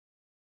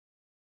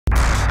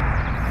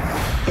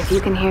If you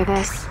can hear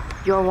this,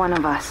 you're one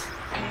of us.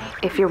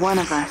 If you're one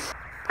of us,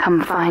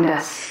 come find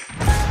us.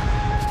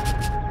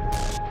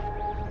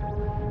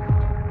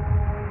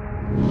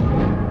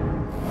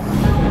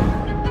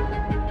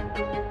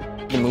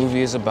 The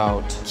movie is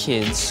about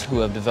kids who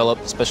have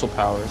developed special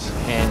powers,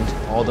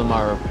 and all of them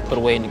are put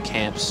away into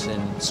camps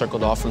and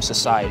circled off from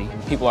society.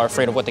 People are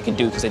afraid of what they can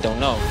do because they don't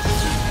know.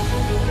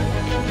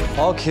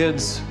 All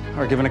kids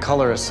are given a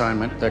color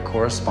assignment that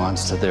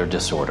corresponds to their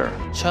disorder.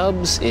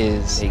 Chubbs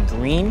is a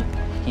green.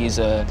 He's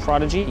a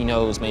prodigy. He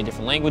knows many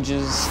different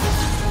languages.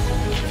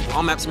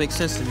 All maps make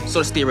sense to me. So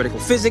does theoretical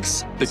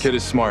physics. The kid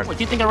is smart.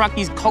 What, you think I rock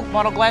these Coke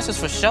bottle glasses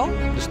for show?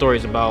 The story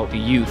is about the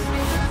youth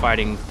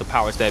fighting the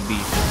powers that be.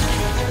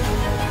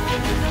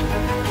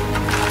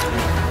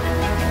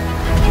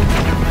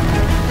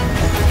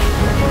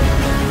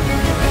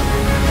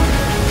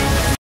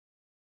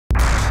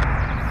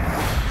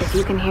 If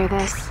you can hear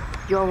this,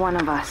 you're one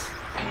of us.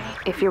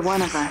 If you're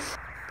one of us,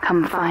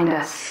 come find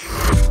us.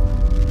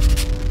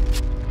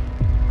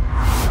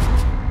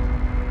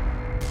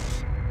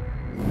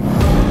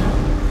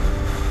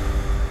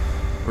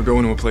 We're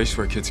going to a place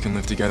where kids can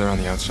live together on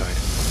the outside.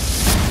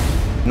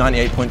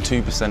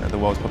 98.2% of the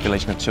world's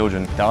population of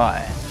children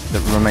die. The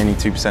remaining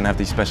 2% have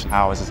these special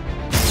powers.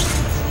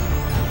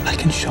 I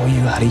can show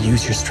you how to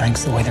use your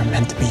strengths the way they're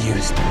meant to be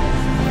used.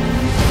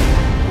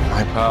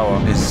 My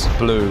power is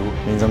blue,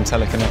 means I'm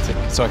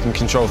telekinetic, so I can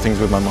control things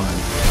with my mind.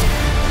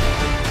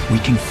 We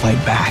can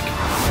fight back.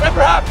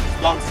 Never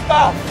happens, long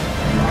stop!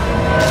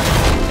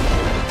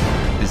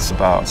 It's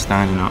about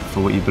standing up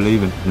for what you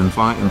believe in and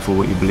fighting for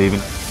what you believe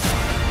in.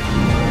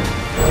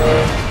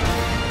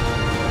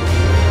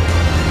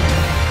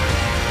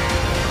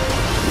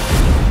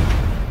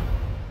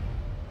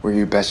 We're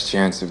your best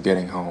chance of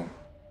getting home.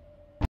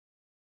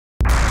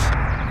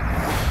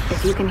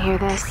 If you can hear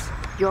this,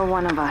 you're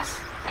one of us.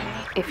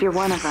 If you're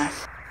one of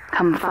us,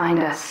 come find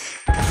us.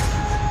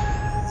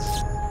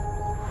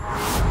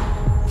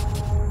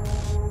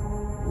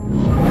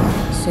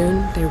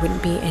 Soon, there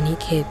wouldn't be any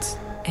kids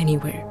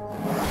anywhere.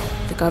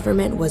 The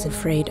government was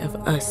afraid of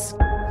us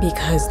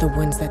because the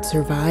ones that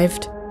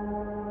survived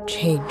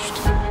changed.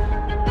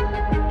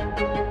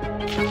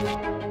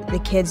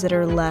 The kids that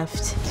are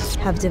left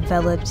have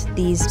developed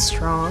these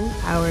strong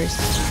powers.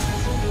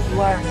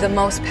 You are the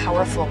most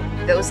powerful.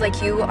 Those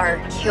like you are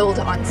killed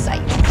on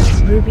sight.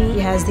 Ruby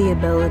has the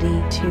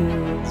ability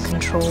to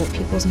control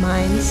people's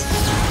minds.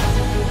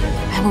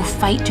 I will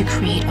fight to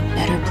create a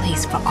better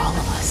place for all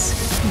of us.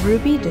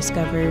 Ruby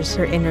discovers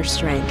her inner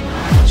strength.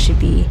 She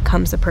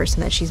becomes the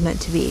person that she's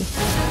meant to be.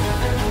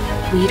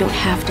 We don't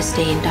have to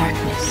stay in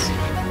darkness.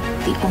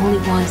 The only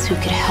ones who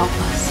could help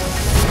us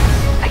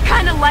I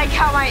kind of like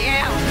how I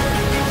am.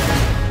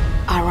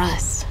 are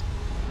us.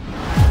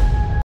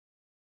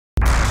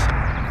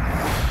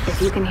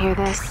 If you can hear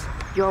this,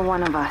 you're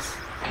one of us.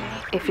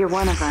 If you're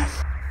one of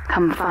us,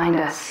 come find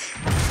us.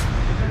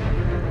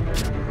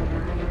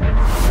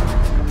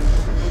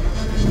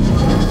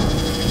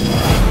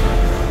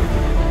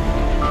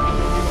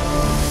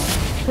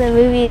 The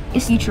movie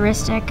is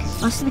futuristic.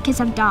 Most of the kids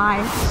have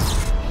died,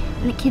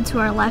 and the kids who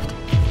are left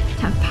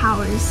have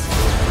powers.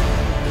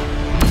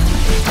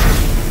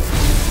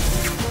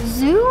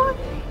 Zoo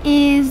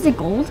is the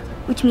gold,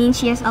 which means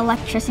she has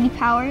electricity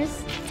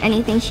powers.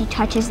 Anything she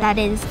touches that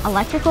is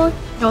electrical,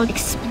 it'll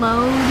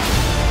explode.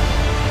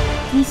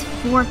 These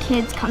 4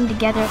 kids come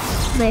together.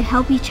 They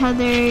help each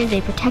other,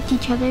 they protect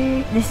each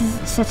other. This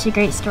is such a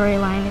great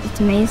storyline. It's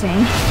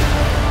amazing.